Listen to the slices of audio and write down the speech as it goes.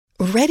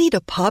Ready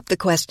to pop the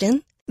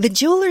question? The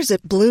jewelers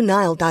at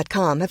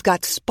BlueNile.com have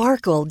got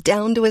sparkle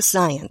down to a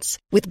science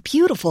with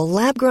beautiful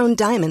lab-grown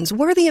diamonds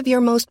worthy of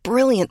your most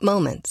brilliant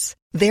moments.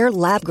 Their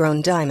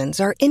lab-grown diamonds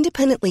are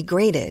independently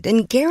graded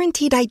and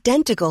guaranteed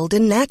identical to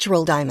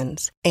natural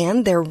diamonds,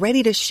 and they're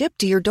ready to ship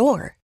to your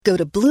door. Go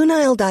to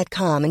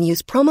BlueNile.com and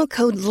use promo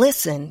code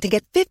LISTEN to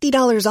get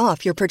 $50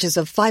 off your purchase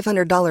of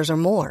 $500 or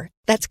more.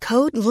 That's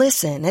code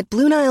LISTEN at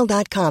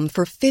BlueNile.com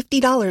for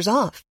 $50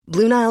 off.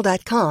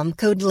 BlueNile.com,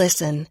 code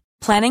LISTEN.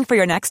 Planning for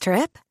your next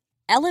trip?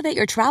 Elevate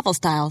your travel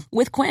style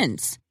with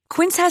Quince.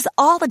 Quince has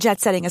all the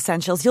jet-setting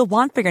essentials you'll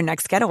want for your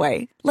next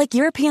getaway, like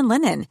European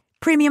linen,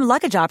 premium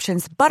luggage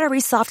options, buttery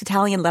soft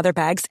Italian leather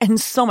bags,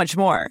 and so much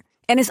more.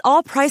 And is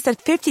all priced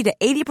at 50 to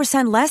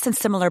 80% less than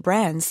similar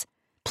brands.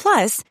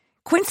 Plus,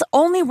 Quince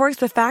only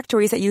works with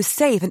factories that use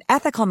safe and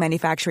ethical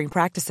manufacturing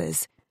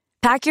practices.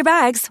 Pack your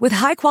bags with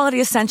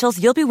high-quality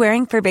essentials you'll be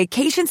wearing for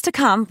vacations to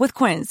come with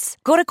Quince.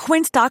 Go to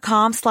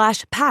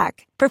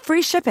quince.com/pack for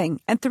free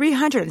shipping and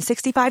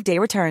 365-day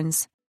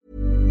returns.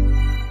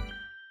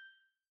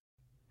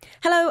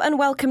 Hello and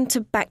welcome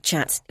to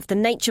Backchat. If the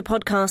Nature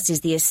podcast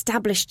is the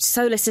established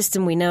solar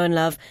system we know and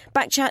love,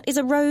 Backchat is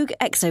a rogue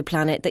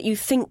exoplanet that you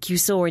think you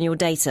saw in your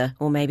data,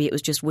 or maybe it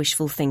was just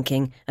wishful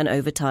thinking and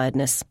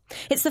overtiredness.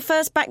 It's the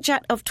first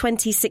Backchat of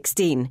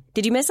 2016.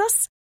 Did you miss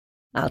us?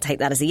 I'll take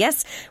that as a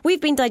yes. We've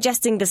been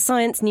digesting the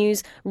science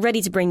news, ready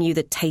to bring you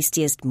the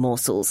tastiest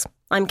morsels.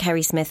 I'm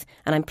Kerry Smith,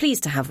 and I'm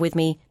pleased to have with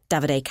me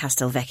Davide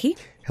Castelvecchi.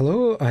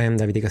 Hello, I am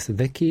Davide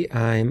Castelvecchi.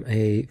 I'm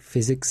a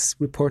physics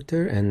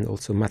reporter and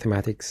also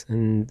mathematics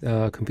and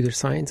computer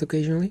science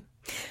occasionally.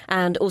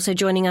 And also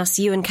joining us,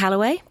 Ewan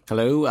Callaway.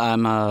 Hello,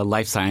 I'm a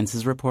life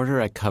sciences reporter.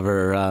 I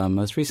cover,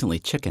 most recently,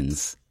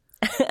 chickens.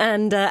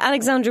 And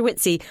Alexandra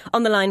Whitsey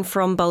on the line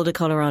from Boulder,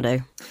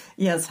 Colorado.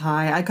 Yes,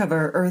 hi. I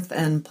cover Earth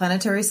and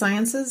planetary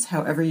sciences,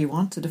 however you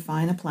want to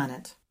define a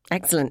planet.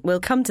 Excellent. We'll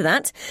come to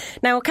that.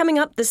 Now, coming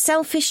up, The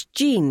Selfish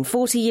Gene,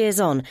 40 years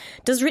on.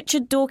 Does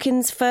Richard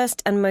Dawkins'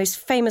 first and most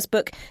famous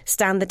book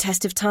stand the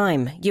test of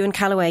time? Ewan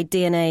Callaway,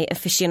 DNA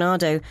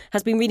aficionado,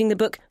 has been reading the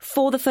book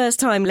for the first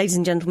time, ladies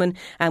and gentlemen,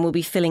 and will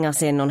be filling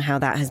us in on how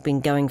that has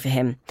been going for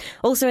him.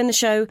 Also in the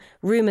show,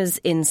 rumours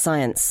in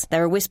science.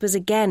 There are whispers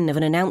again of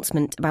an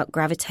announcement about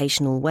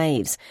gravitational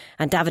waves.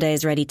 And Davide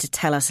is ready to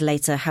tell us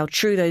later how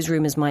true those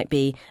rumours might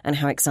be and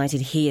how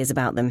excited he is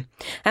about them.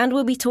 And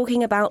we'll be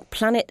talking about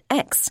Planet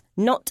X.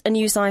 Not a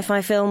new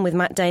sci-fi film with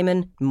Matt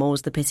Damon,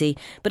 more's the pity,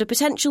 but a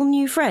potential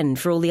new friend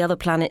for all the other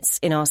planets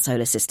in our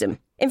solar system.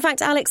 In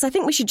fact, Alex, I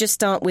think we should just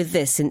start with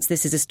this, since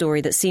this is a story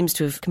that seems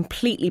to have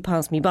completely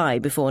passed me by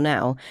before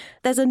now.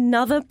 There's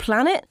another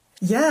planet?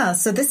 Yeah,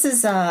 so this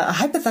is a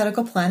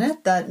hypothetical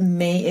planet that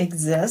may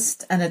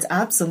exist, and it's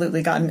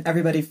absolutely gotten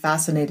everybody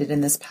fascinated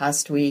in this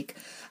past week.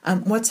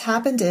 What's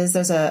happened is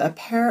there's a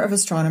pair of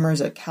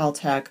astronomers at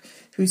Caltech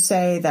who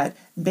say that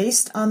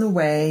based on the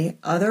way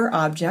other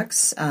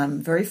objects,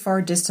 very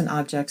far distant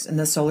objects in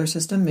the solar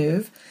system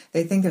move,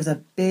 they think there's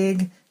a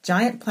big,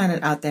 giant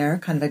planet out there,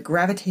 kind of a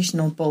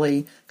gravitational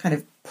bully, kind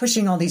of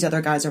pushing all these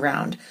other guys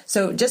around.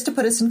 So just to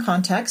put us in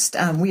context,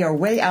 we are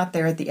way out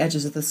there at the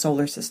edges of the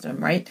solar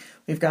system, right?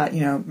 We've got,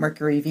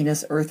 Mercury,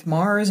 Venus, Earth,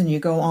 Mars, and you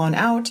go on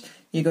out.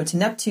 You go to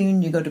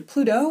Neptune, you go to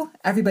Pluto,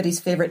 everybody's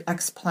favorite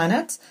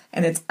X-planet,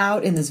 and it's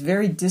out in this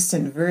very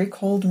distant, very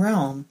cold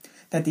realm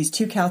that these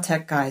two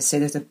Caltech guys say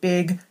there's a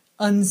big,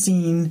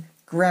 unseen,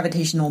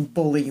 gravitational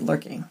bully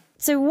lurking.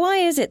 So why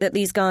is it that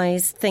these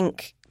guys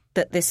think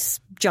that this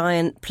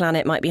giant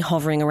planet might be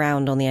hovering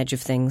around on the edge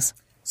of things?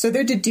 So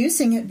they're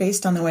deducing it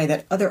based on the way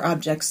that other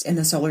objects in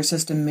the solar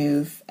system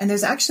move. And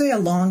there's actually a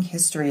long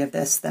history of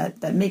this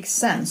that makes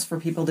sense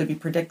for people to be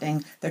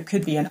predicting there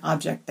could be an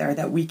object there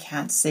that we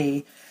can't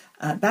see.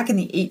 Back in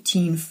the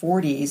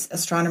 1840s,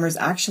 astronomers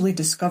actually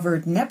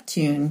discovered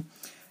Neptune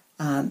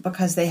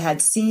because they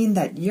had seen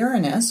that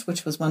Uranus,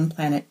 which was one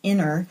planet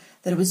inner,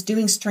 that it was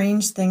doing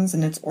strange things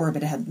in its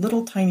orbit. It had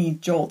little tiny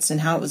jolts in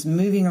how it was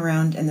moving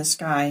around in the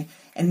sky,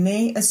 and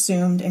they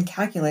assumed and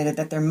calculated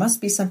that there must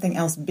be something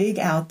else big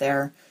out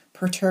there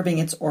perturbing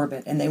its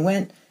orbit. And they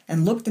went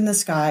and looked in the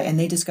sky, and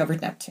they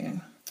discovered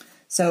Neptune.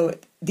 So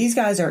these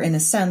guys are, in a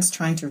sense,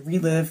 trying to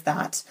relive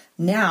that.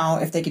 Now,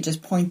 if they could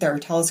just point their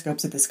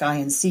telescopes at the sky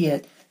and see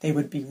it, they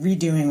would be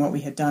redoing what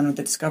we had done with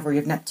the discovery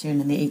of Neptune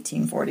in the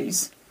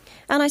 1840s.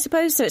 And I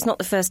suppose so it's not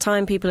the first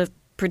time people have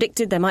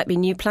predicted there might be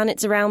new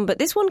planets around, but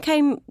this one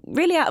came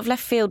really out of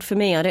left field for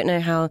me. I don't know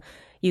how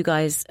you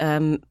guys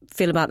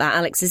feel about that.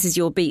 Alex, this is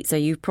your beat, so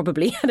you've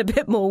probably had a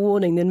bit more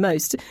warning than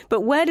most.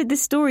 But where did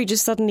this story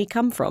just suddenly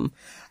come from?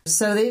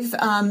 So they've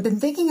been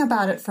thinking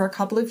about it for a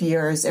couple of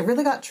years. It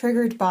really got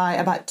triggered by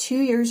about 2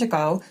 years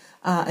ago.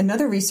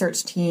 Another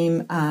research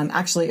team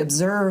actually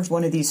observed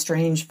one of these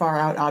strange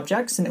far-out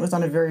objects, and it was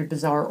on a very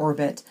bizarre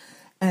orbit.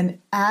 And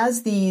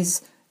as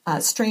these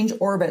strange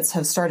orbits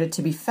have started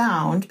to be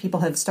found,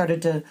 people have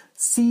started to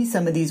see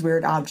some of these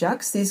weird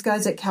objects. These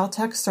guys at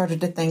Caltech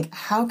started to think,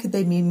 how could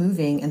they be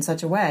moving in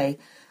such a way?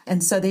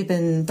 And so they've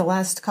been, the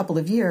last couple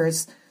of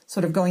years,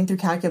 sort of going through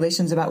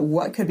calculations about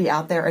what could be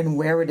out there and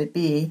where would it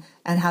be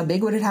and how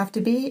big would it have to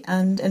be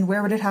and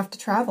where would it have to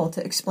travel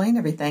to explain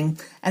everything.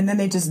 And then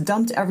they just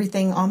dumped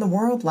everything on the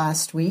world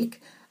last week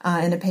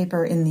in a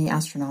paper in the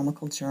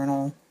Astronomical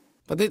Journal.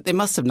 But they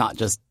must have not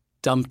just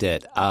dumped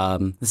it.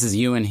 This is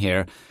Ewan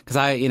here, because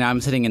I'm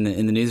sitting in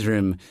the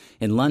newsroom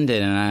in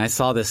London, and I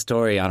saw this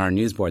story on our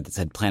news board that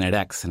said Planet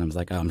X, and I was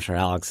like, oh, I'm sure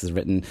Alex has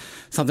written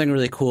something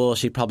really cool.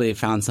 She probably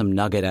found some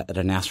nugget at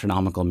an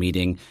astronomical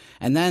meeting,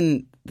 and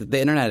then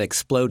the internet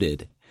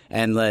exploded,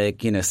 and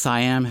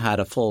SciAm had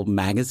a full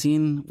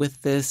magazine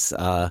with this.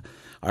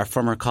 Our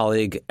former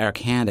colleague Eric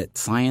Hand at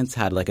Science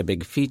had a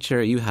big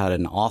feature. You had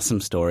an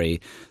awesome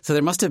story. So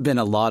there must have been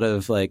a lot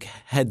of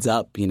heads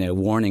up,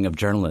 warning of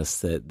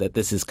journalists that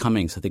this is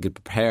coming so they could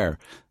prepare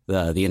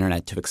the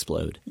internet to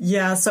explode.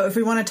 Yeah. So if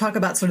we want to talk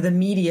about sort of the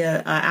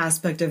media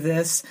aspect of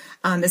this,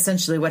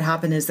 essentially what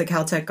happened is the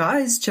Caltech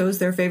guys chose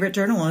their favorite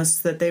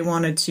journalists that they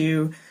wanted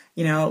to,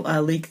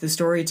 leak the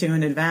story to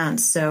in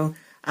advance. So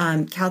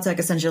Caltech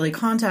essentially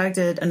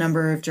contacted a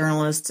number of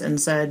journalists and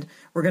said,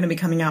 we're going to be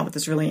coming out with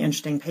this really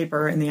interesting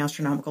paper in the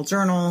Astronomical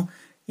Journal.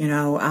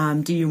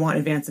 Do you want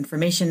advance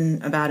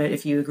information about it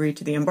if you agree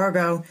to the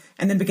embargo?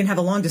 And then we can have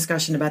a long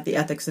discussion about the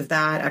ethics of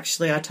that.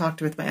 Actually, I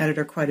talked with my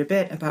editor quite a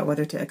bit about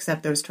whether to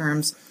accept those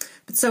terms.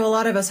 But so a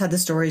lot of us had the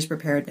stories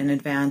prepared in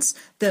advance.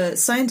 The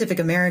Scientific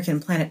American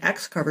Planet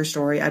X cover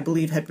story, I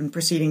believe, had been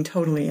proceeding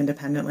totally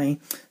independently.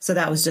 So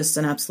that was just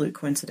an absolute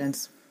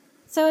coincidence.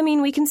 So,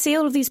 we can see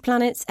all of these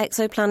planets,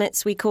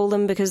 exoplanets, we call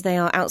them because they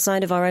are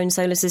outside of our own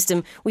solar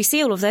system. We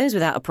see all of those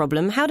without a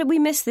problem. How did we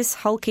miss this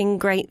hulking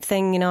great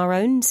thing in our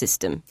own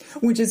system?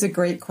 Which is a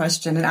great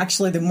question. And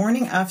actually, the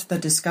morning after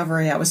the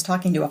discovery, I was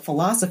talking to a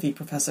philosophy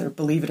professor,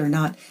 believe it or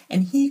not,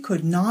 and he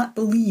could not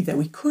believe that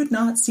we could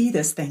not see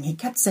this thing. He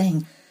kept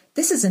saying,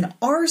 this is in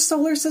our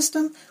solar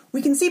system.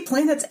 We can see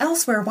planets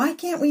elsewhere. Why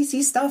can't we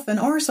see stuff in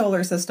our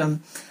solar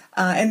system?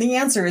 And the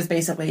answer is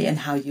basically in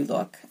how you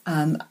look.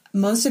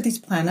 Most of these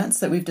planets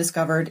that we've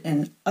discovered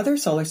in other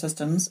solar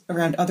systems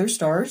around other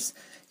stars,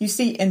 you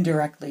see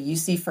indirectly. You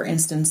see, for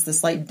instance, the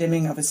slight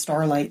dimming of a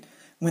starlight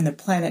when the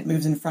planet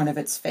moves in front of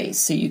its face.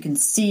 So you can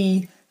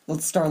see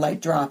the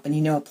starlight drop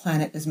and a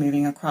planet is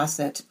moving across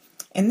it.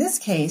 In this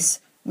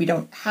case, we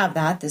don't have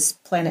that. This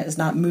planet is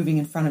not moving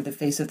in front of the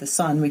face of the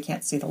sun. We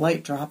can't see the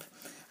light drop.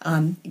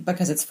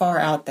 Because it's far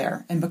out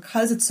there. And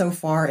because it's so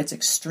far, it's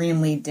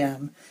extremely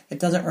dim. It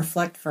doesn't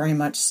reflect very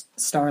much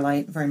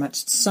starlight, very much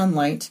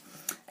sunlight.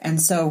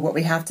 And so what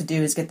we have to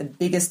do is get the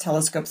biggest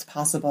telescopes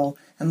possible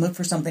and look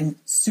for something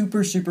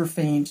super, super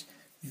faint,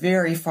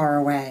 very far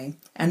away.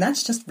 And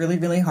that's just really,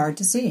 really hard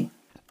to see.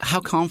 How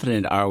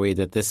confident are we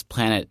that this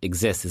planet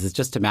exists? Is it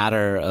just a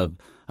matter of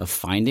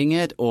finding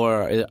it,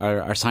 or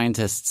are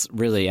scientists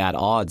really at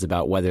odds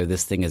about whether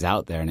this thing is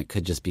out there and it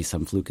could just be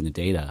some fluke in the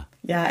data?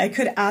 Yeah, it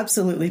could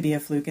absolutely be a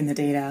fluke in the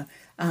data.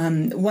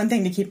 One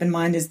thing to keep in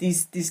mind is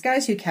these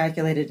guys who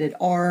calculated it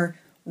are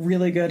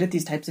really good at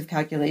these types of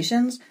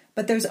calculations,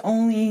 but there's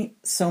only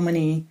so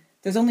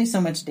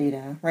much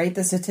data, right?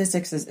 The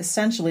statistics is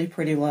essentially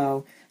pretty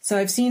low. So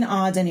I've seen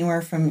odds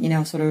anywhere from,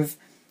 30%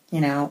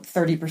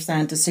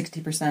 to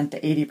 60% to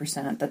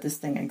 80% that this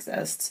thing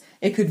exists.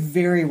 It could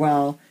very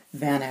well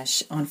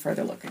vanish on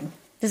further looking.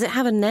 Does it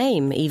have a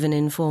name, even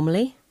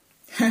informally?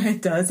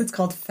 It does. It's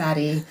called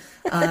Fatty,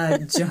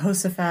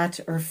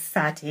 Jehoshaphat or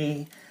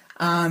Fatty.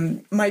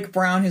 Mike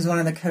Brown, who's one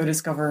of the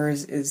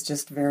co-discoverers, is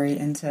just very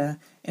into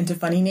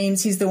funny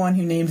names. He's the one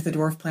who named the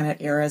dwarf planet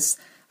Eris.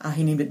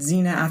 He named it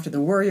Xena after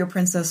the warrior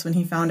princess when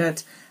he found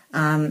it.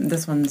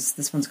 This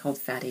one's called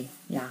Fatty.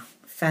 Yeah,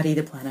 Fatty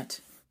the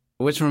planet.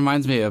 Which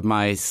reminds me of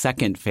my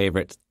second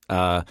favorite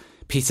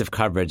piece of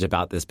coverage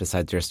about this,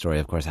 besides your story,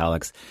 of course,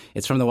 Alex.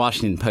 It's from the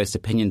Washington Post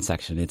opinion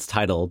section. It's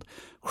titled,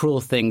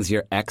 Cruel Things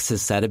Your Ex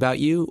Has Said About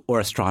You,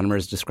 or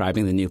Astronomers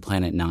Describing the New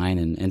Planet 9.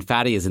 And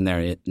Fatty is in there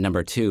at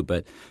number 2,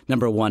 but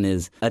number 1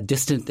 is a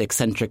distant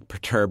eccentric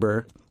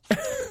perturber.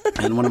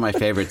 And one of my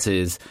favorites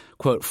is,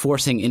 quote,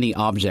 forcing any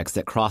objects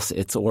that cross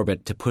its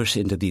orbit to push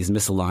into these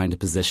misaligned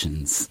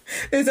positions.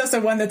 There's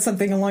also one that's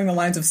something along the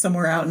lines of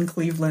somewhere out in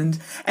Cleveland.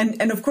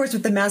 And of course,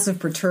 with the massive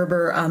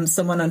perturber,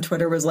 someone on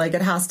Twitter was like,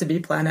 it has to be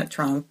Planet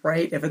Trump,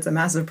 right? If it's a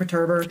massive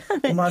perturber,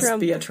 it must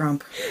be a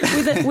Trump.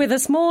 With a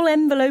small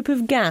envelope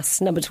of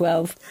gas, number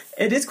 12.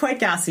 It is quite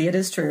gassy, it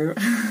is true.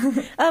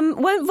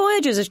 Won't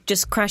Voyager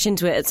just crash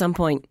into it at some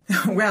point?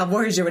 Well,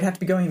 Voyager would have to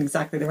be going in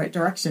exactly the right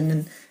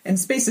direction, and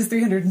space is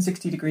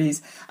 360 degrees.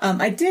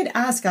 I did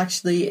ask,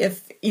 actually,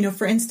 if,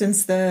 for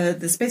instance,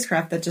 the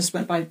spacecraft that just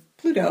went by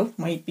Pluto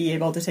might be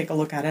able to take a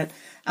look at it.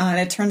 And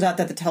it turns out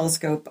that the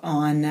telescope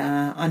on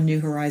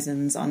New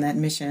Horizons on that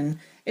mission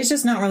is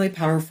just not really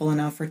powerful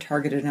enough or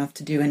targeted enough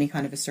to do any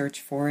kind of a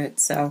search for it.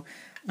 So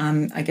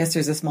I guess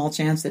there's a small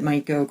chance it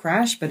might go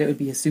crash, but it would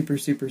be a super,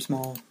 super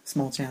small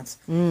chance.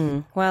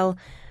 Well,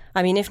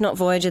 I mean, if not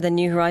Voyager, then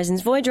New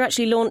Horizons. Voyager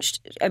actually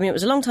launched, it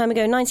was a long time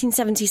ago,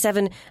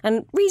 1977,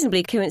 and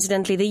reasonably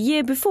coincidentally, the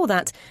year before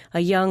that, a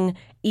young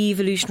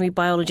evolutionary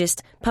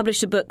biologist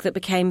published a book that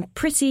became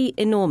pretty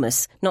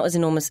enormous. Not as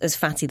enormous as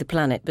Fatty the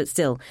Planet, but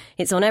still.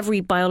 It's on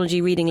every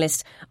biology reading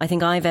list I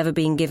think I've ever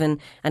been given,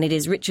 and it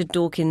is Richard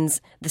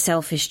Dawkins' The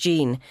Selfish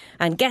Gene.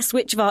 And guess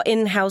which of our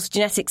in-house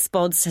genetics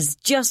spods has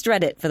just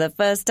read it for the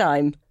first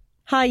time?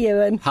 Hi,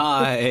 Ewan.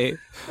 Hi.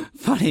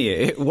 Funny,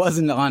 it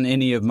wasn't on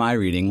any of my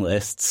reading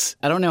lists.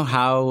 I don't know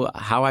how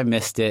I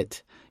missed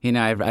it.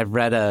 I've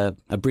read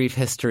a brief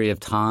history of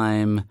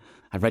time.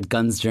 I've read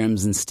Guns,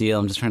 Germs, and Steel.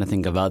 I'm just trying to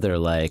think of other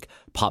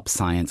pop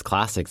science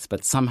classics.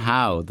 But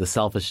somehow The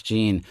Selfish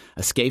Gene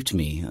escaped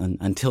me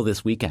until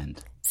this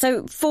weekend.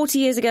 So 40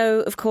 years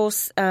ago, of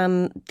course,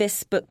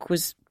 this book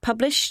was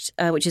published,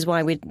 which is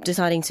why we're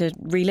deciding to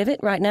relive it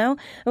right now.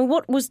 And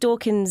what was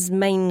Dawkins'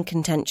 main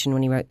contention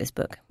when he wrote this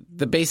book?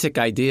 The basic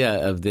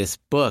idea of this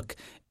book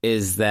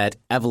is that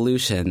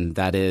evolution,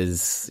 that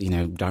is,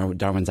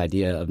 Darwin's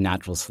idea of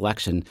natural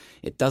selection,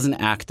 it doesn't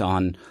act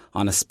on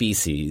a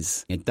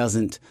species. It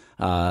doesn't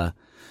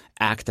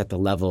act at the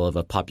level of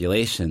a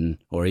population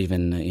or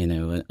even,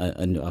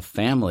 a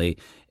family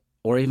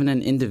or even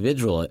an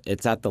individual.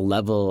 It's at the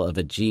level of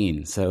a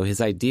gene. So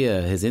his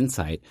idea, his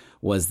insight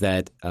was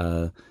that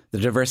the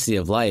diversity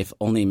of life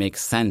only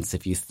makes sense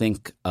if you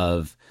think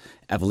of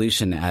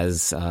evolution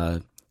as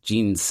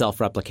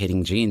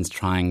self-replicating genes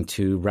trying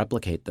to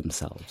replicate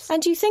themselves.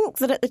 And do you think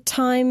that at the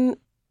time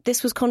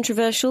this was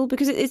controversial?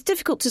 Because it's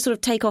difficult to sort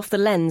of take off the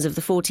lens of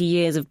the 40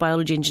 years of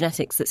biology and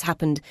genetics that's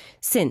happened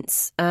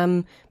since.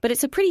 But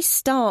it's a pretty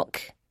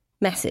stark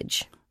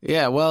message.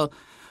 Yeah, well,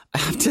 I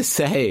have to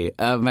say,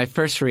 my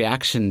first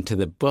reaction to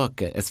the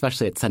book,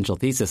 especially its central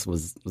thesis,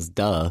 was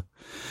duh.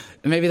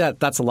 Maybe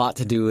that's a lot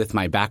to do with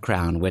my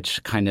background,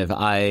 which kind of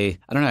I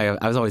don't know,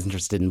 I was always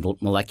interested in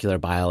molecular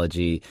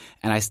biology,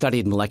 and I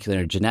studied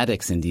molecular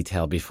genetics in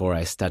detail before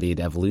I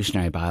studied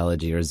evolutionary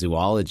biology or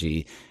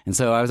zoology. And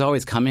so I was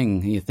always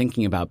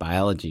thinking about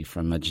biology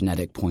from a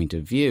genetic point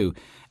of view.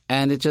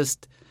 And it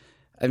just,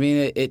 to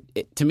me,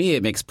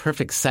 it makes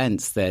perfect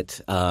sense that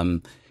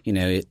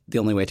the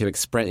only way to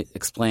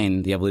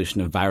explain the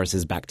evolution of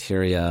viruses,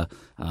 bacteria,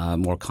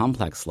 more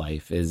complex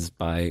life is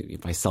by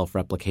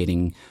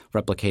replicating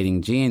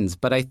genes.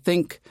 But I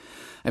think,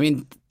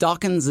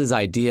 Dawkins'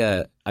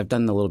 idea, I've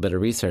done a little bit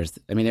of research.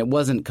 It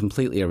wasn't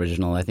completely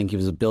original. I think he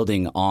was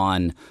building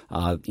on,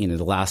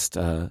 the last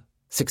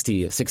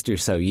 60 or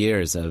so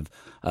years of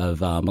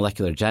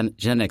molecular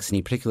genetics, and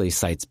he particularly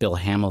cites Bill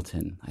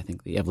Hamilton. I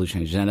think the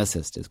evolutionary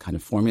geneticist is kind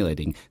of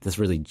formulating this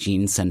really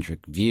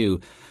gene-centric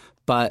view.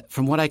 But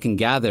from what I can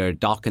gather,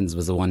 Dawkins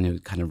was the one who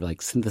kind of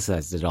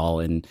synthesized it all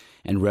and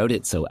wrote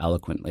it so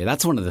eloquently.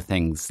 That's one of the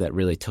things that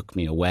really took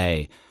me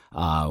away,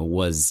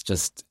 was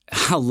just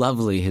how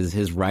lovely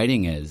his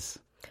writing is.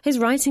 His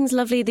writing's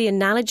lovely. The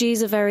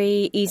analogies are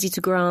very easy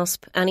to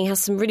grasp, and he has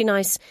some really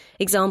nice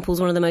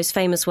examples. One of the most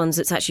famous ones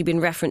that's actually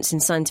been referenced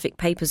in scientific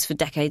papers for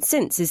decades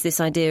since is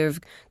this idea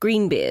of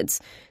green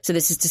beards. So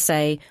this is to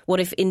say, what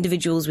if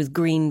individuals with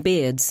green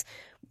beards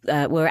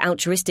were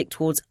altruistic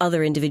towards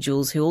other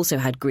individuals who also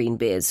had green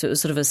beards? So it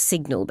was sort of a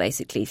signal,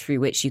 basically, through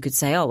which you could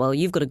say, oh, well,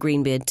 you've got a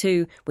green beard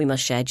too. We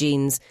must share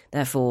genes.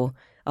 Therefore,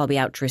 I'll be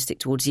altruistic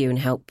towards you and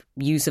help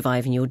you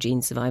survive and your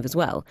genes survive as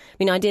well.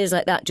 Ideas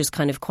like that just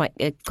kind of quite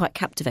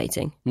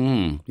captivating.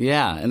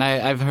 Yeah, and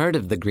I've heard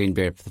of the green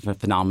beard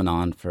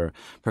phenomenon for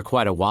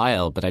quite a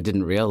while, but I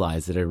didn't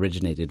realize it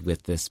originated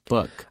with this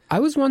book.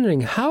 I was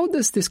wondering, how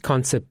does this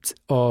concept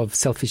of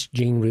selfish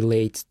gene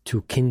relate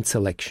to kin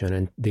selection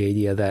and the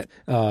idea that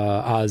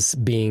us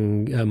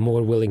being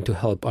more willing to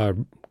help our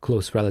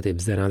close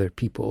relatives than other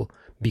people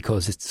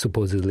because it's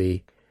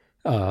supposedly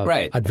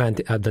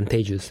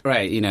advantageous.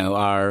 Right.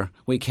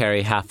 We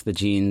carry half the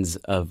genes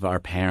of our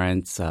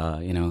parents,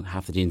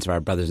 half the genes of our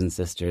brothers and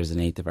sisters, an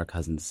eighth of our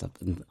cousins,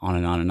 and on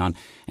and on and on.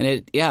 And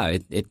it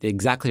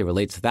exactly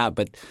relates to that.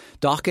 But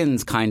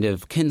Dawkins' kind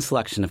of kin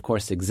selection, of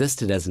course,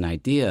 existed as an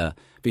idea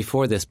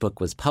before this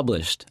book was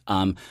published,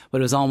 but it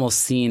was almost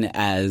seen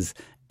as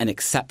an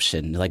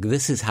exception.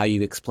 This is how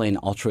you explain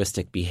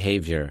altruistic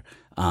behavior.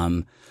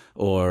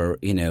 Or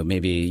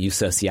maybe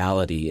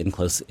eusociality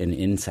in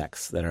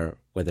insects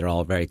where they're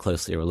all very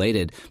closely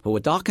related. But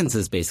what Dawkins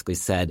has basically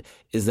said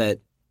is that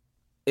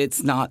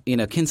it's not,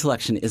 kin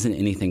selection isn't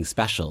anything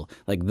special.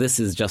 This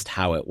is just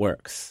how it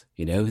works.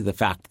 The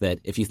fact that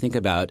if you think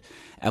about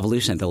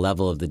evolution at the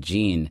level of the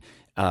gene,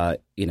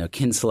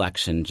 kin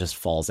selection just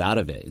falls out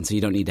of it. And so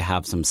you don't need to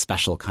have some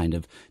special kind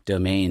of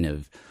domain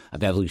of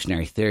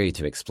evolutionary theory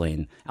to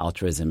explain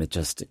altruism. It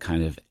just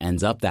kind of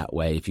ends up that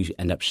way if you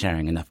end up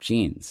sharing enough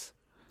genes.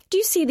 Do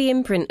you see the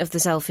imprint of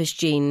The Selfish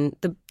Gene,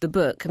 the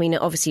book?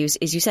 Obviously,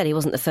 as you said, he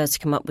wasn't the first to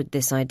come up with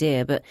this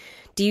idea, but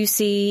do you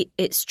see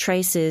its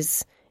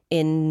traces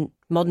in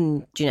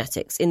modern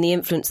genetics, in the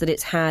influence that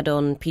it's had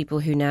on people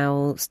who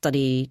now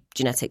study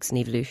genetics and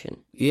evolution?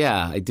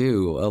 Yeah, I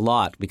do, a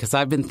lot, because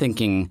I've been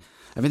thinking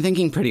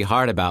pretty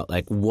hard about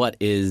what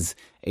is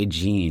a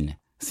gene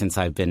since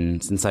I've been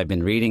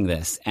reading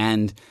this.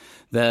 And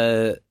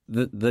the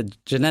the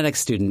genetics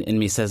student in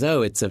me says,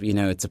 oh, it's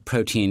a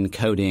protein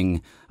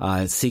coding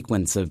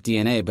sequence of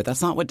DNA, but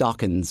that's not what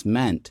Dawkins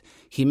meant.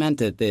 He meant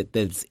that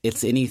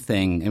it's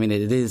anything. I mean,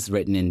 it is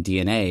written in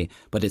DNA,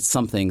 but it's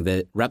something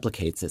that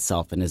replicates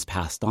itself and is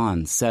passed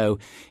on. So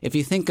if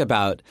you think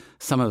about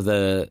some of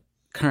the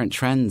current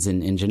trends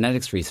in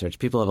genetics research,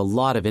 people have a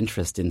lot of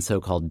interest in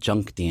so-called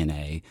junk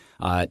DNA.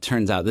 It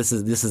turns out this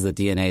is the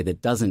DNA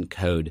that doesn't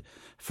code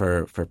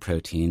for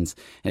proteins.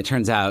 And it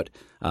turns out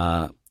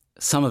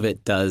some of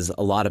it does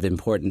a lot of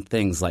important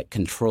things like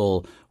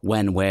control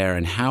when, where,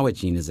 and how a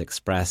gene is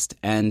expressed.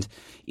 And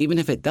even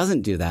if it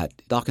doesn't do that,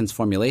 Dawkins'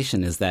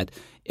 formulation is that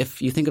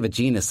if you think of a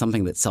gene as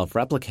something that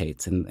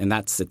self-replicates and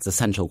that's its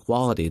essential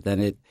quality,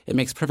 then it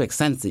makes perfect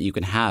sense that you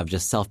can have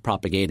just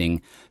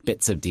self-propagating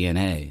bits of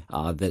DNA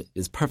that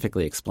is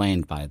perfectly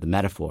explained by the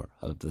metaphor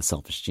of the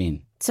selfish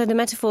gene. So the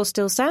metaphor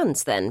still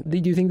stands then? Do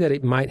you think that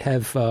it might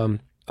have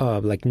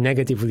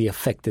negatively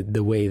affected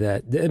the way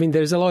that – I mean,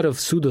 there's a lot of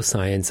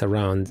pseudoscience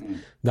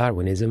around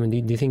Darwinism. And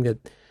do you think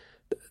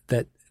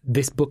that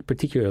this book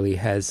particularly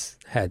has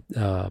had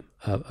a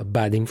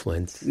bad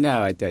influence?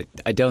 No,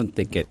 I don't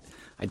think it –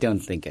 I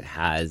don't think it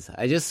has.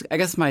 I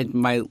guess my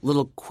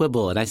little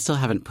quibble, and I still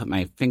haven't put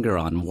my finger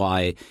on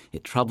why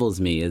it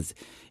troubles me, is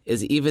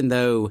even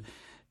though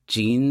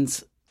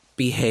genes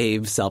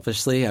behave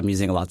selfishly, I'm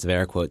using lots of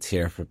air quotes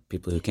here for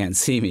people who can't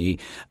see me,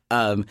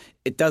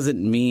 it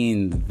doesn't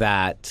mean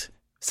that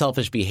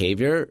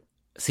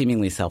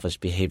seemingly selfish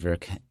behavior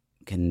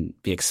can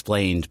be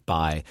explained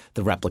by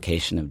the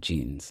replication of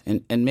genes.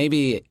 And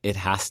maybe it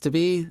has to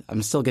be.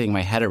 I'm still getting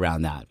my head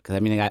around that. Because, I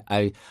mean,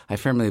 I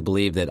firmly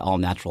believe that all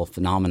natural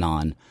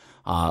phenomenon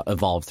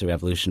evolved through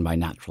evolution by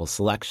natural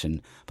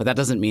selection. But that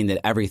doesn't mean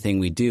that everything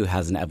we do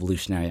has an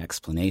evolutionary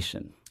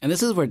explanation. And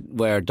this is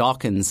where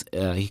Dawkins,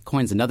 he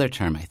coins another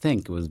term, I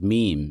think. It was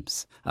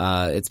memes.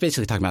 It's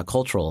basically talking about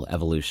cultural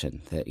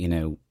evolution, that,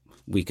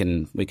 we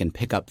can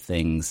pick up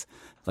things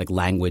like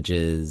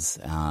languages,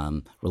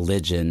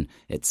 religion,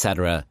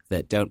 etc.,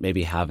 that don't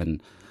maybe have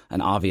an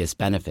obvious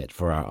benefit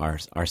for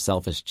our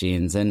selfish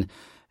genes. And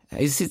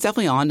he's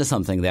definitely onto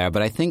something there,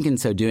 but I think in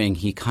so doing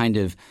he kind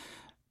of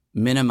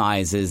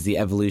minimizes the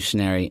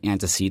evolutionary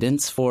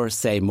antecedents for,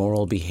 say,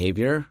 moral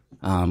behavior,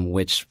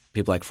 which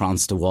people like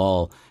Frans de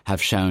Waal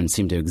have shown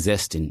seem to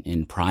exist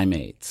in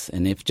primates.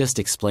 And if just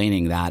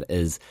explaining that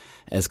as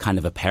kind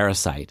of a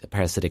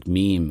parasitic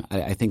meme,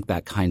 I think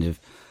that kind of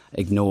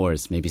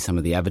ignores maybe some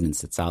of the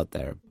evidence that's out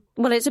there.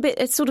 Well,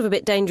 it's sort of a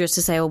bit dangerous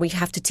to say, oh, we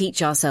have to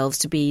teach ourselves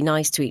to be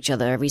nice to each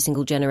other every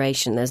single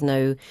generation. There's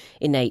no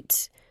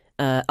innate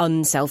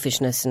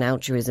unselfishness and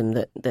altruism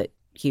that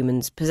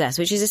humans possess,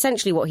 which is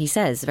essentially what he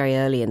says very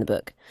early in the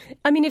book.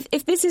 I mean,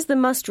 if this is the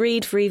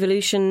must-read for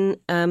evolution,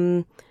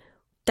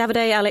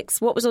 Davide, Alex,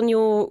 what was on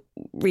your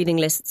reading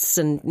lists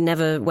and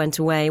never went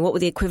away? What were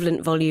the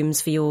equivalent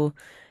volumes for your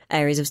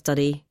areas of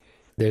study?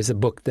 There's a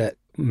book that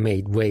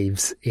made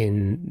waves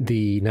in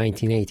the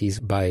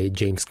 1980s by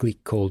James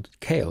Gleick called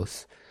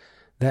Chaos.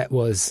 That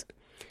was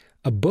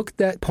a book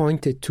that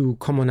pointed to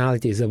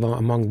commonalities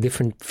among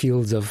different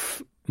fields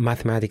of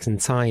mathematics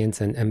and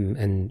science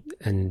and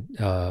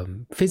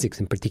physics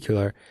in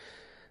particular.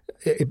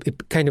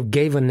 It kind of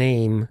gave a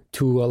name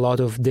to a lot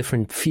of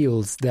different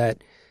fields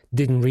that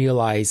didn't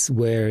realize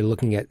we're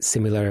looking at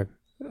similar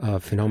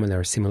phenomena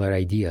or similar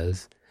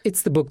ideas.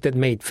 It's the book that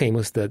made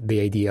famous the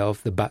idea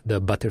of the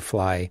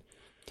butterfly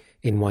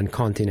in one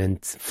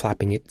continent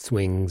flapping its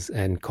wings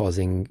and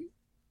causing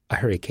a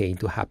hurricane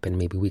to happen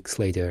maybe weeks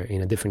later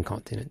in a different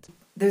continent.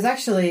 There's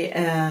actually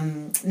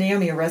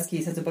Naomi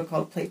Oreskes has a book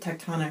called Plate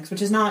Tectonics,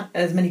 which is not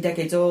as many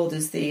decades old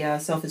as the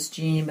Selfish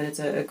Gene, but it's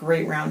a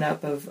great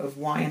roundup of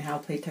why and how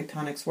plate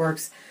tectonics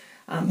works.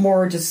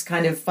 More just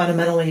kind of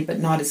fundamentally, but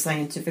not as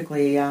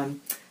scientifically.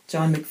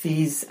 John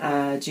McPhee's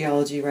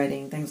geology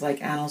writing, things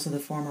like Annals of the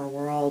Former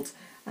World,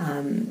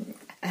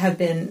 have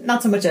been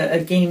not so much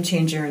a game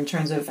changer in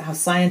terms of how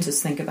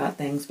scientists think about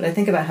things, but I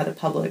think about how the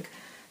public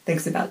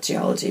thinks about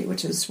geology,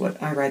 which is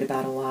what I write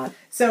about a lot.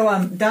 So,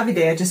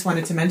 Davide, I just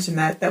wanted to mention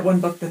that one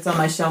book that's on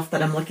my shelf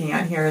that I'm looking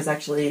at here is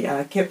actually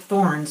Kip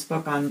Thorne's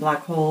book on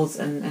black holes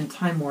and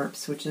time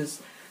warps, which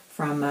is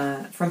from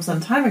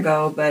some time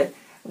ago, but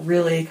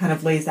really kind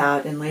of lays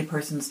out in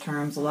layperson's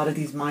terms a lot of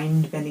these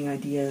mind-bending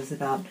ideas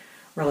about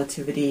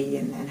relativity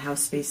and how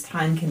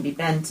space-time can be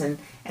bent and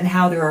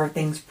how there are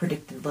things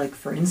predicted, like,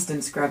 for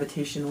instance,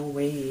 gravitational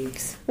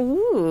waves.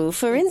 Ooh,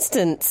 for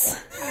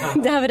instance.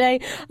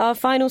 Davide, our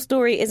final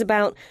story is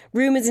about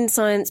rumours in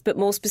science, but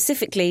more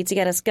specifically, to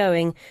get us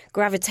going,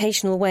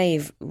 gravitational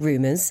wave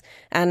rumours.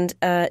 And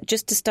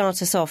just to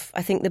start us off,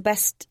 I think the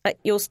best,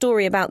 your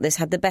story about this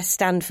had the best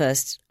stand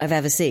first I've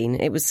ever seen.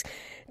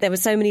 There were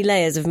so many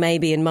layers of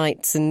maybe and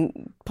mights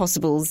and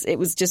possibles. It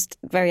was just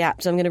very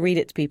apt. I'm going to read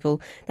it to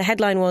people. The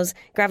headline was,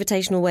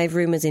 Gravitational Wave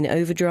Rumours in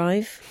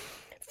Overdrive.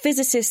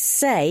 Physicists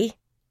say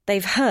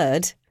they've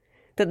heard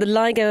that the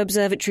LIGO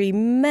Observatory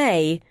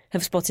may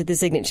have spotted the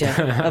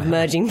signature of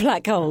merging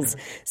black holes.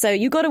 So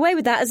you got away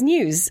with that as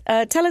news.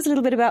 Tell us a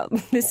little bit about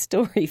this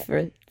story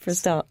for a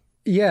start.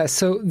 Yeah,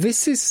 so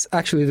this is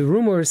actually, the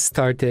rumors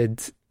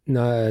started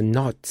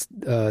not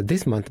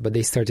this month, but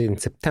they started in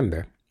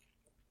September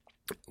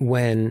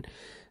when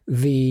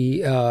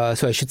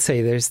so I should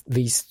say there's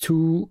these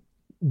two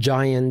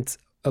giant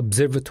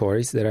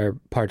observatories that are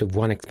part of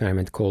one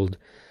experiment called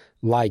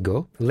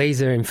LIGO,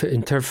 Laser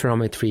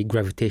Interferometry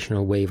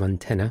Gravitational Wave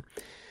Antenna.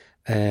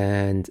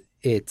 And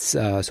it's,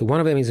 so one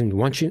of them is in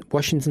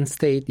Washington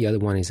State, the other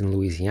one is in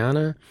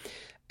Louisiana.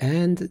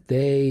 And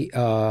they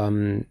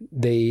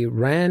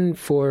ran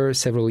for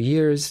several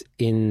years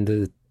in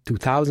the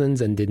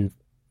 2000s and didn't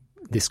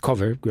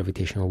discover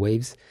gravitational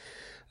waves.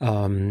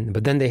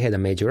 But then they had a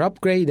major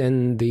upgrade,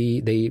 and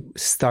they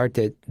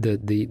started the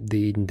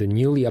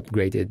newly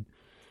upgraded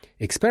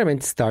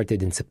experiment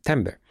started in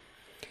September.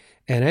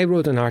 And I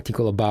wrote an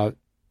article about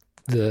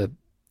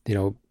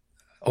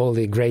all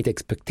the great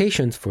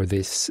expectations for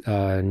this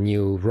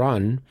new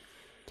run.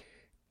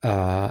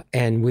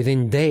 And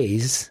within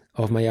days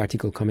of my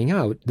article coming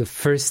out, the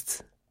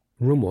first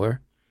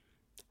rumor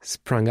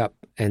sprung up,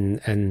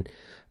 and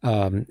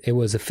it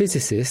was a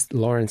physicist,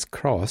 Lawrence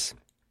Krauss,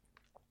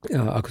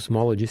 a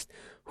cosmologist,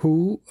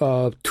 who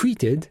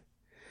tweeted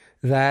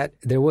that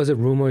there was a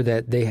rumor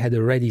that they had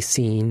already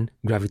seen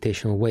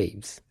gravitational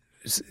waves.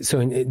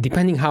 So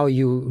depending how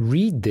you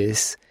read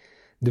this,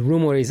 the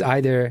rumor is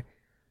either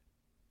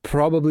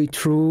probably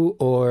true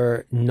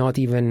or not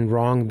even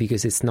wrong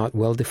because it's not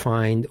well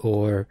defined,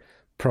 or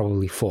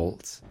probably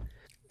false.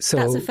 So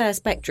that's a fair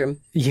spectrum.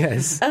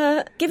 Yes.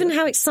 Given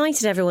how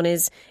excited everyone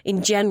is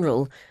in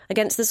general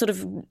against the sort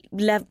of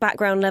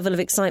background level of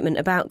excitement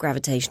about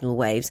gravitational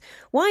waves,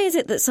 why is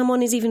it that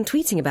someone is even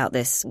tweeting about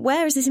this?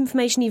 Where is this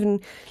information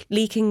even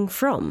leaking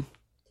from?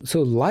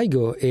 So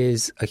LIGO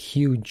is a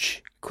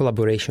huge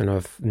collaboration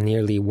of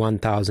nearly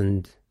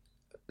 1,000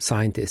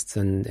 scientists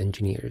and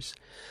engineers.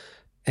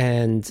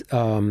 And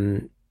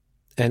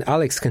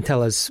Alex can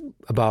tell us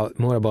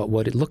more about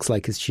what it looks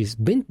like, because she's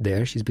been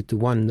there. She's been to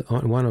one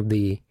of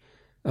the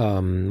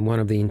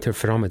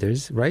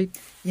interferometers, right?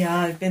 Yeah,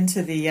 I've been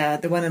to the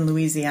one in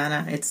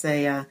Louisiana. It's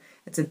a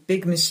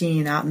big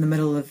machine out in the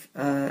middle of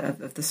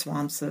the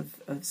swamps of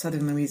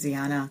southern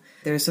Louisiana.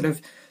 There's sort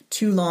of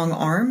two long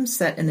arms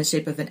set in the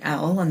shape of an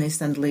L, and they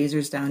send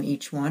lasers down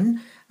each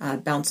one,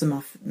 bounce them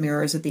off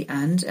mirrors at the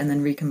end, and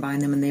then recombine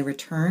them, and they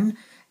return.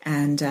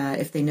 And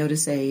if they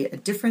notice a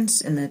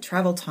difference in the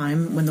travel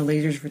time when the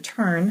lasers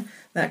return,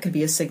 that could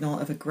be a signal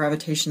of a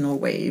gravitational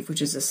wave,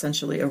 which is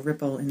essentially a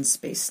ripple in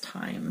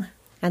space-time.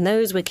 And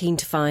those we're keen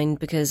to find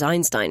because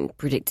Einstein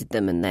predicted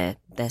them, and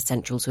they're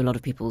central to a lot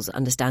of people's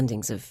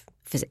understandings of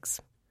physics.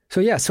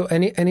 So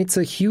it's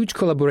a huge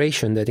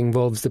collaboration that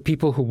involves the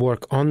people who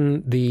work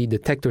on the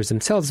detectors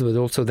themselves, but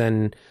also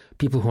then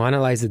people who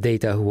analyze the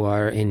data, who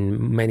are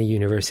in many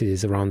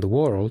universities around the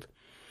world.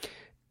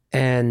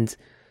 And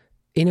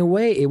in a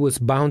way, it was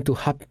bound to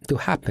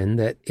happen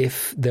that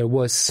if there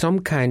was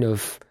some kind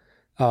of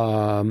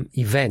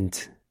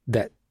event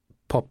that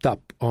popped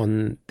up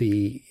on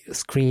the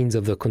screens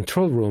of the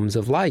control rooms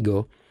of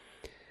LIGO,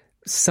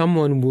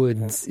 someone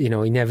would,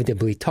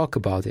 inevitably talk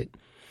about it.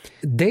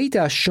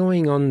 Data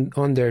showing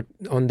on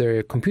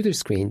their computer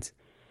screens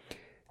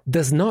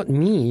does not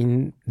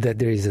mean that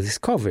there is a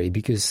discovery,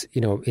 because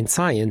in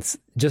science,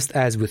 just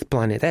as with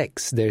Planet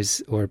X,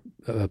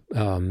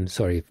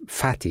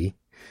 Fatty.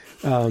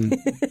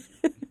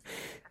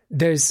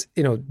 There's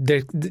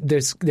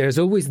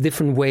always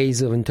different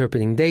ways of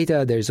interpreting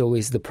data. There's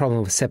always the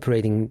problem of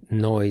separating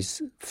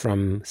noise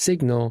from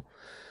signal.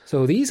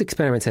 So these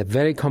experiments have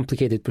very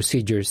complicated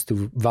procedures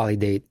to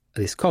validate a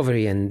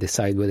discovery and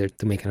decide whether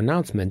to make an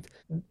announcement.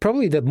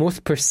 Probably the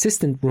most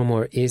persistent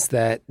rumor is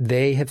that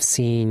they have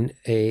seen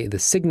the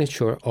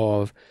signature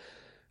of.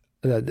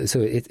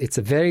 It's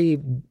a very.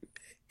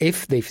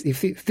 If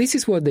this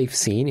is what they've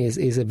seen,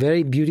 is a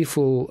very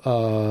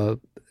beautiful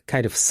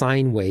kind of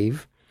sine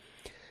wave,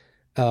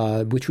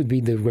 which would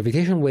be the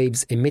gravitational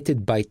waves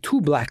emitted by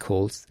two black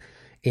holes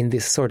in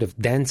this sort of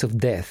dance of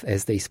death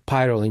as they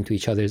spiral into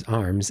each other's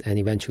arms and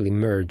eventually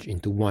merge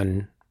into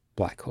one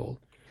black hole.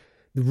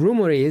 The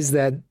rumor is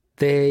that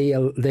they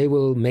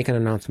will make an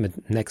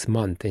announcement next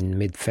month in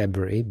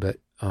mid-February, but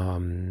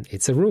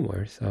it's a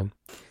rumor. So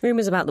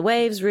rumors about the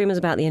waves, rumors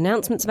about the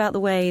announcements about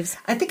the waves.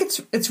 I think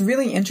it's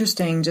really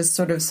interesting, just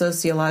sort of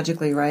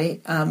sociologically,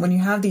 right? When you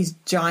have these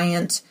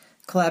giant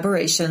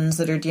collaborations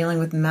that are dealing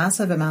with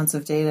massive amounts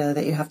of data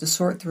that you have to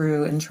sort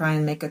through and try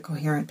and make a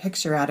coherent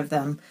picture out of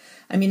them.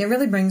 I mean, it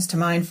really brings to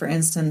mind, for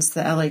instance,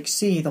 the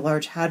LHC, the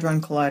Large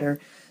Hadron Collider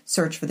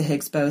search for the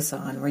Higgs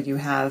boson, where you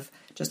have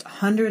just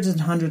hundreds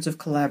and hundreds of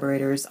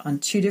collaborators on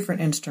two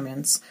different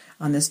instruments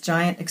on this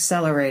giant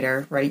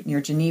accelerator right near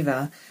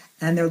Geneva,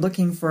 and they're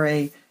looking for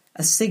a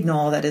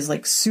signal that is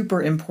like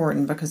super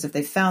important, because if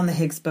they found the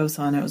Higgs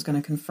boson, it was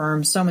going to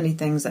confirm so many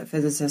things that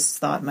physicists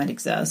thought might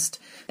exist.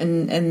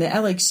 And the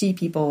LHC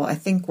people, I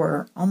think,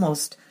 were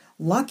almost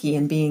lucky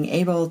in being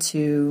able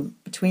to,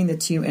 between the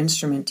two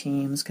instrument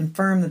teams,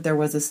 confirm that there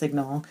was a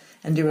signal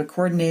and do a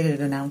coordinated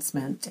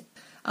announcement.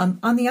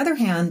 On the other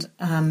hand,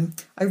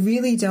 I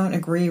really don't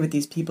agree with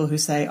these people who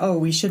say, oh,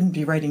 we shouldn't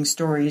be writing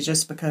stories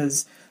just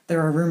because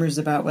there are rumors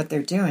about what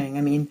they're doing.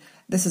 I mean,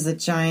 this is a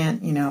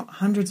giant,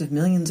 hundreds of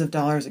millions of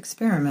dollars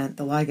experiment,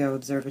 the LIGO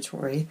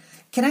Observatory.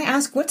 Can I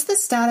ask, what's the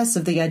status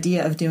of the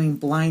idea of doing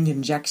blind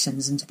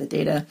injections into the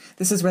data?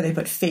 This is where they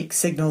put fake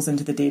signals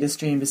into the data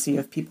stream to see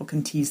if people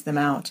can tease them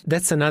out.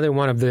 That's another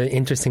one of the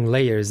interesting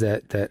layers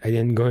that I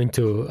didn't go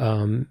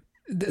into.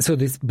 So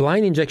this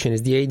blind injection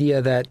is the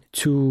idea that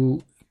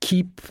to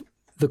keep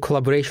the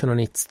collaboration on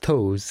its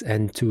toes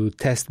and to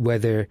test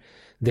whether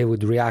they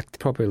would react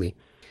properly.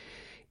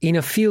 In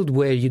a field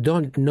where you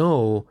don't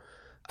know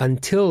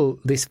until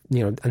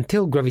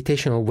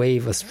gravitational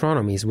wave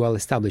astronomy is well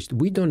established,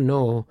 we don't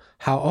know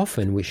how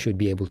often we should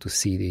be able to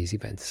see these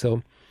events.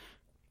 So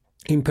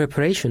in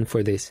preparation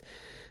for this,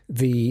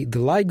 the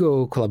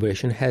LIGO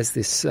collaboration has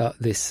this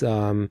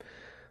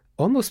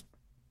almost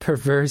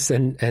perverse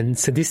and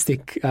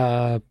sadistic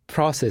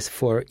process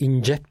for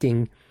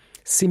injecting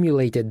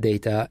simulated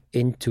data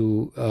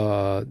into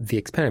the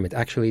experiment.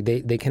 Actually,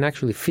 they can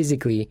actually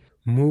physically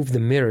move the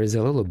mirrors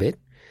a little bit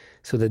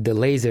so that the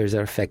lasers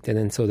are affected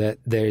and so that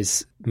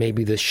there's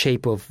maybe the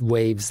shape of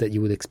waves that you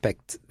would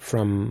expect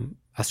from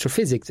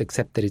astrophysics,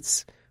 except that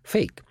it's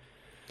fake.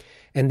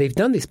 And they've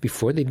done this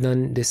before. They've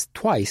done this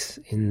twice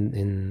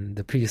in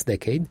the previous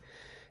decade.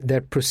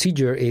 Their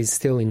procedure is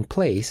still in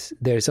place.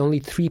 There's only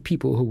 3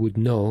 people who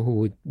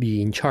would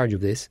be in charge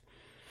of this.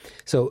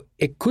 So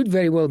it could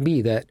very well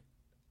be that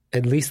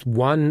at least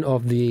one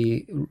of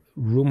the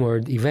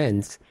rumored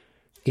events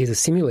is a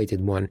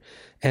simulated one.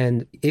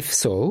 And if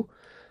so,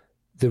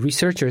 the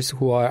researchers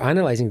who are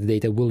analyzing the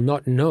data will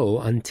not know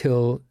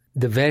until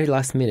the very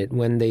last minute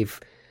when they've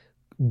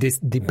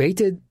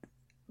debated,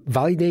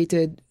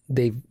 validated,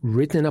 they've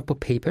written up a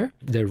paper,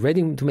 they're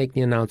ready to make the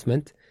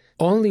announcement.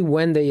 Only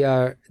when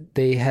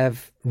they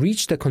have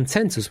reached a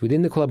consensus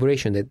within the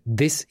collaboration that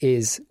this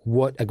is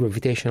what a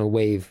gravitational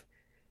wave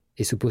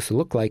is supposed to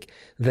look like,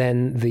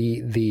 then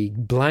the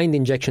blind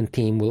injection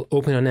team will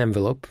open an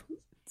envelope.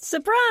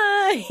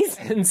 Surprise!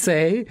 And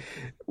say,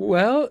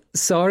 well,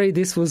 sorry,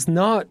 this was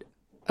not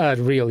a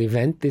real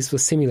event. This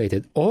was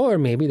simulated. Or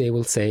maybe they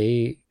will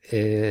say,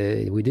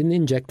 we didn't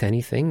inject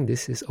anything.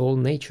 This is all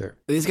nature.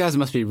 These guys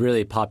must be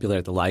really popular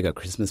at the LIGO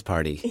Christmas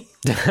party.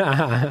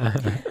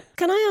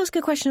 Can I ask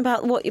a question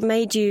about what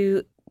made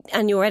you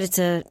and your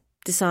editor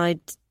decide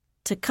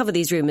to cover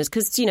these rumours?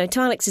 Because, to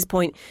Alex's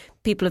point,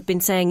 people have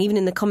been saying, even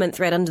in the comment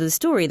thread under the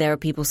story, there are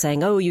people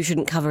saying, oh, you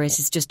shouldn't cover it,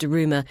 it's just a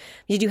rumour.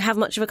 Did you have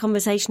much of a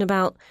conversation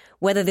about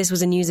whether this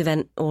was a news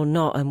event or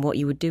not and what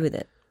you would do with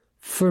it?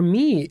 For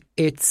me,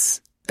 it's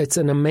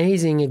an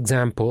amazing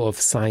example of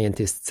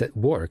scientists at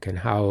work and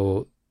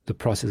how the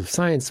process of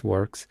science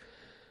works.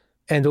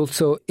 And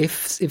also,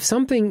 if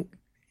something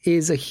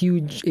is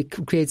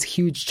it creates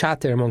huge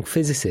chatter among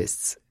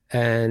physicists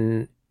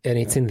and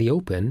it's in the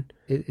open,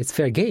 it's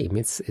fair game.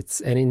 It's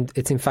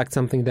in fact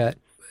something that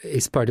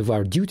is part of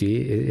our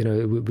duty.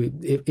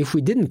 If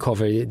we didn't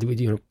cover it,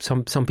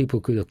 some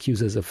people could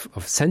accuse us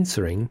of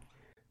censoring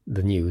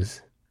the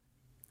news.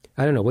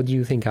 I don't know. What do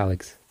you think,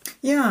 Alex?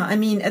 Yeah, I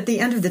mean, at the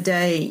end of the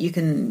day, you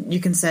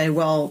can say,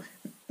 well,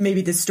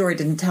 maybe this story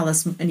didn't tell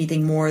us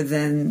anything more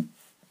than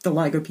the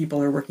LIGO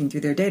people are working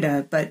through their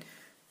data, but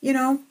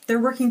they're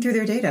working through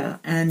their data,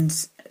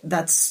 and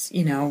that's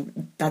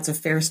a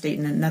fair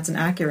statement, and that's an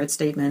accurate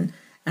statement,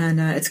 and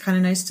it's kind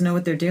of nice to know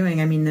what they're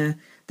doing. I mean,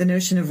 the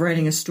notion of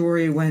writing a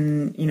story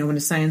when a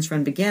science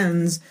run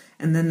begins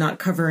and then not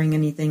covering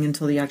anything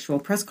until the actual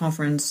press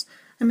conference,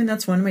 I mean,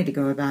 that's one way to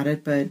go about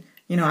it, but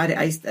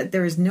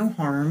there is no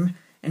harm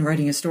in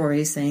writing a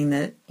story saying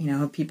that,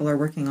 people are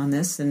working on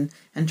this and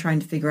trying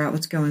to figure out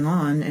what's going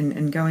on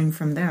and going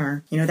from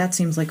there. That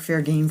seems like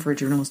fair game for a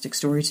journalistic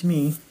story to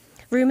me.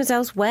 Rumours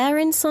elsewhere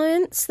in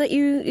science that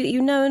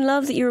you know and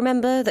love, that you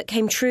remember, that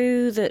came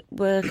true, that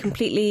were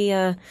completely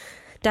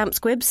damp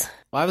squibs?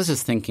 Well, I was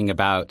just thinking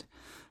about,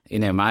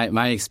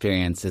 my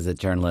experience as a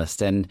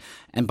journalist, and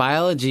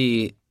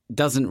biology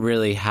doesn't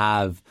really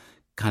have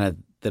kind of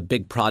the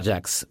big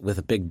projects with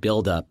a big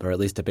buildup, or at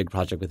least a big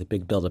project with a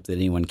big buildup that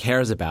anyone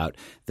cares about,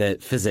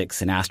 that physics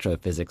and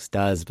astrophysics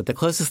does. But the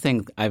closest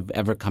thing I've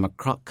ever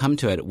come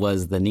to it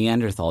was the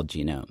Neanderthal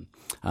genome,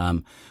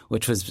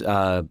 which was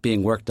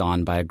being worked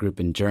on by a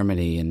group in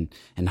Germany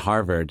and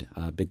Harvard,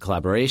 a big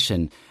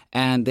collaboration.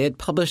 And they had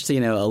published,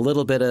 a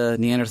little bit of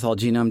Neanderthal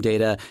genome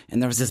data,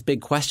 and there was this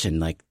big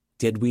question, like,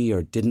 did we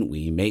or didn't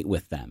we mate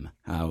with them,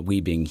 we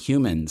being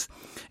humans?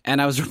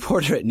 And I was a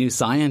reporter at New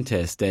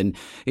Scientist, and,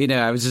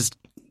 I was just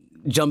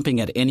jumping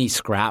at any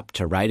scrap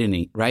to write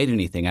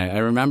anything. I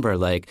remember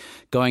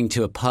going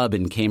to a pub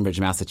in Cambridge,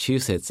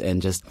 Massachusetts,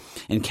 and just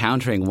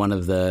encountering one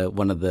of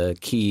the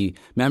key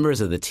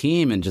members of the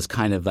team and just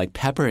kind of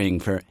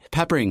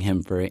peppering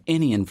him for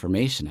any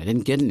information. I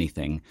didn't get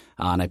anything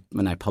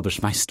when I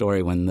published my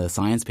story when the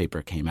science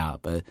paper came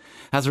out, but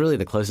that's really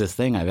the closest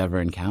thing I've ever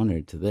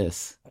encountered to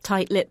this.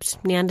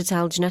 Tight-lipped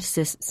Neanderthal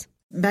geneticists.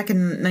 Back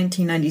in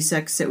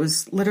 1996, it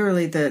was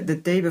literally the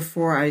day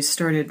before I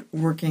started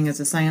working as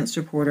a science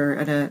reporter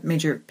at a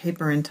major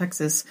paper in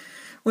Texas,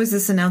 was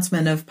this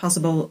announcement of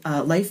possible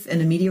life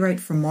in a meteorite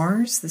from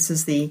Mars. This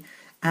is the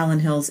Allen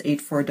Hills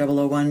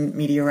 84001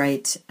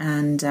 meteorite,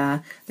 and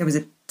there was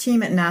a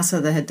team at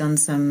NASA that had done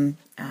some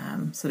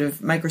sort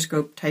of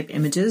microscope-type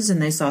images,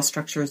 and they saw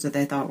structures that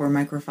they thought were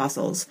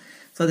microfossils.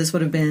 So this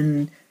would have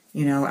been,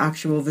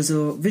 actual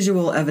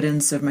visual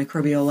evidence of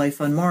microbial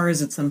life on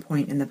Mars at some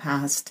point in the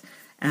past.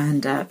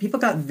 And people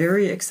got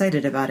very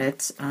excited about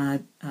it.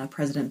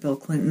 President Bill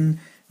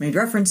Clinton made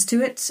reference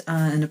to it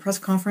in a press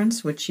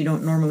conference, which you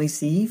don't normally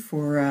see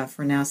for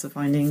NASA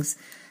findings.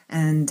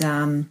 And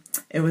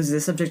it was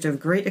the subject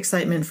of great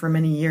excitement for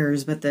many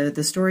years, but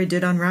the story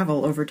did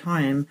unravel over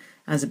time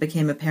as it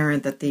became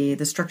apparent that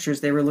the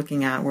structures they were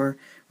looking at were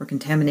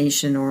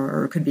contamination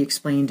or could be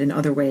explained in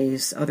other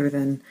ways other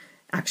than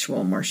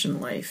actual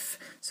Martian life.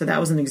 So that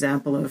was an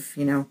example of,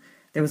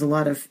 there was a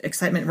lot of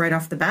excitement right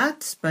off the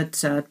bat, but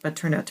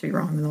turned out to be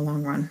wrong in the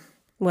long run.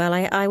 Well,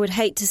 I would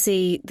hate to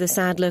see the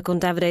sad look on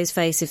Davide's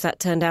face if that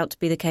turned out to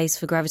be the case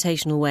for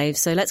gravitational waves.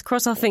 So let's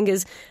cross our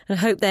fingers and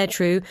hope they're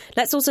true.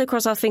 Let's also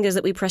cross our fingers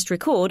that we pressed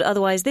record.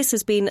 Otherwise, this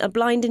has been a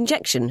blind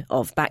injection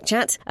of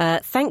Backchat.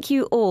 Thank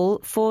you all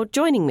for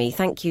joining me.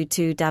 Thank you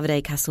to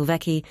Davide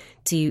Castelvecchi,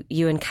 to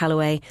Ewan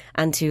Callaway,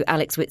 and to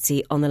Alex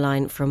Whitsey on the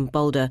line from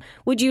Boulder.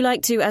 Would you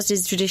like to, as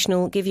is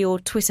traditional, give your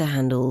Twitter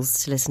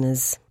handles to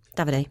listeners?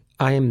 Davide.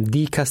 I am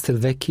D.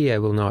 Castelvecchi. I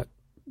will not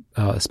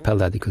spell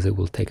that because it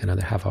will take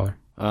another half hour.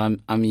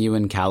 I'm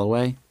Ewan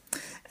Callaway.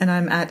 And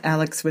I'm at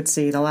Alex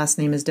Whitsey. The last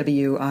name is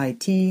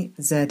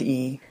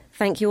Witze.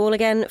 Thank you all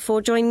again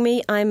for joining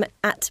me. I'm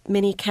at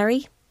Minnie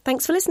Kerry.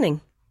 Thanks for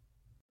listening.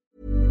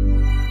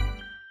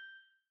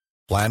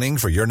 Planning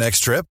for your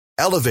next trip?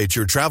 Elevate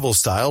your travel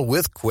style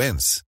with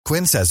Quince.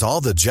 Quince has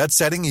all the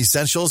jet-setting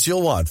essentials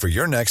you'll want for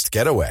your next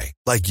getaway,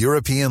 like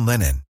European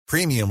linen,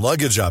 premium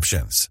luggage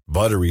options,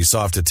 buttery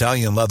soft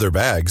Italian leather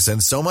bags,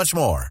 and so much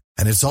more.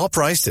 And it's all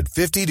priced at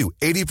 50 to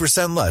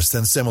 80% less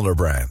than similar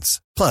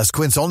brands. Plus,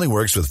 Quince only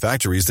works with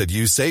factories that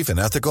use safe and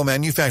ethical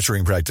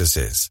manufacturing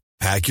practices.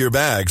 Pack your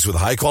bags with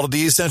high-quality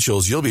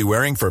essentials you'll be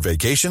wearing for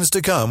vacations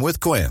to come with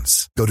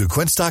Quince. Go to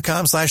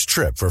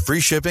quince.com/trip for free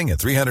shipping and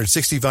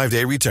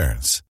 365-day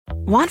returns.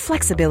 Want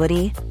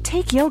flexibility?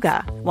 Take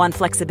yoga. Want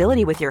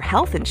flexibility with your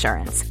health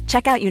insurance?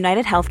 Check out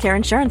United Healthcare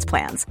Insurance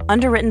Plans.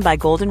 Underwritten by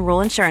Golden Rule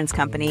Insurance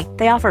Company,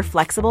 they offer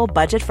flexible,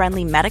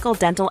 budget-friendly medical,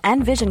 dental,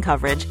 and vision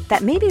coverage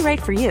that may be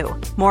right for you.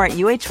 More at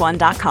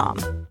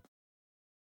UH1.com.